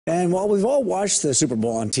And while we've all watched the Super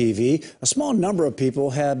Bowl on TV, a small number of people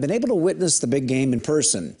have been able to witness the big game in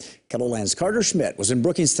person. KELOLAND's Carter Schmidt was in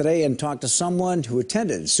Brookings today and talked to someone who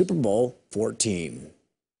attended Super Bowl XIV.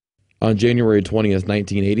 On January 20th,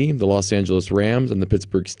 1980, the Los Angeles Rams and the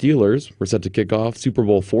Pittsburgh Steelers were set to kick off Super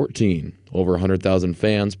Bowl XIV. Over 100,000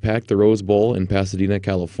 fans packed the Rose Bowl in Pasadena,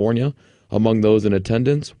 California. Among those in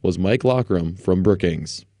attendance was Mike Lockram from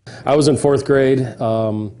Brookings. I was in fourth grade.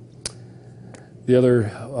 The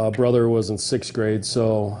other brother was in sixth grade,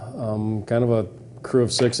 so kind of a crew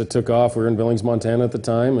of six that took off. We were in Billings, Montana at the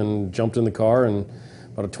time, and jumped in the car, and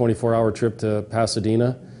about a 24-hour trip to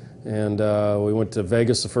Pasadena. And we went to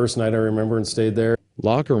Vegas the first night, I remember, and stayed there.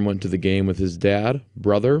 Lockram went to the game with his dad,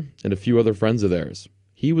 brother, and a few other friends of theirs.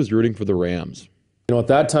 He was rooting for the Rams. You know, at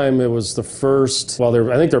that time, it was the first, well,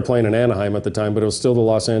 I think they were playing in Anaheim at the time, but it was still the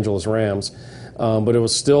Los Angeles Rams. But it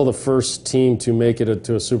was still the first team to make it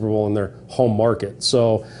to a Super Bowl in their home market.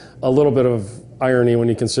 So a little bit of irony when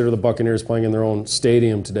you consider the Buccaneers playing in their own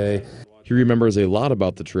stadium today. He remembers a lot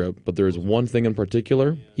about the trip, but there is one thing in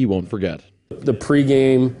particular he won't forget. The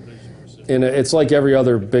pregame, and it's like every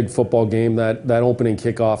other big football game, that opening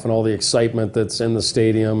kickoff and all the excitement that's in the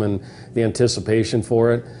stadium and the anticipation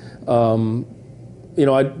for it. You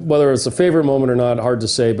know, whether it's a favorite moment or not, hard to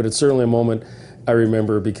say, but it's certainly a moment I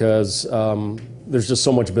remember because there's just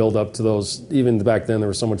so much build-up to those. Even back then, there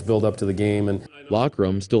was so much build-up to the game. And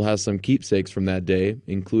Lockram still has some keepsakes from that day,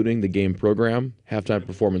 including the game program, halftime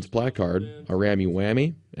performance placard, a Rammy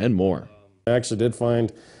Whammy, and more. I actually did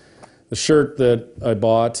find the shirt that I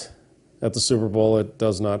bought at the Super Bowl. It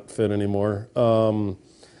does not fit anymore. And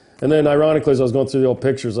then, ironically, as I was going through the old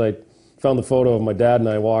pictures, I found the photo of my dad and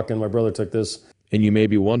I walking. My brother took this. And you may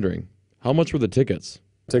be wondering, how much were the tickets?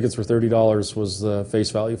 Tickets for $30 was the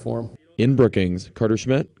face value for them. In Brookings, Carter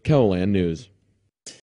Schmidt, KELOLAND News.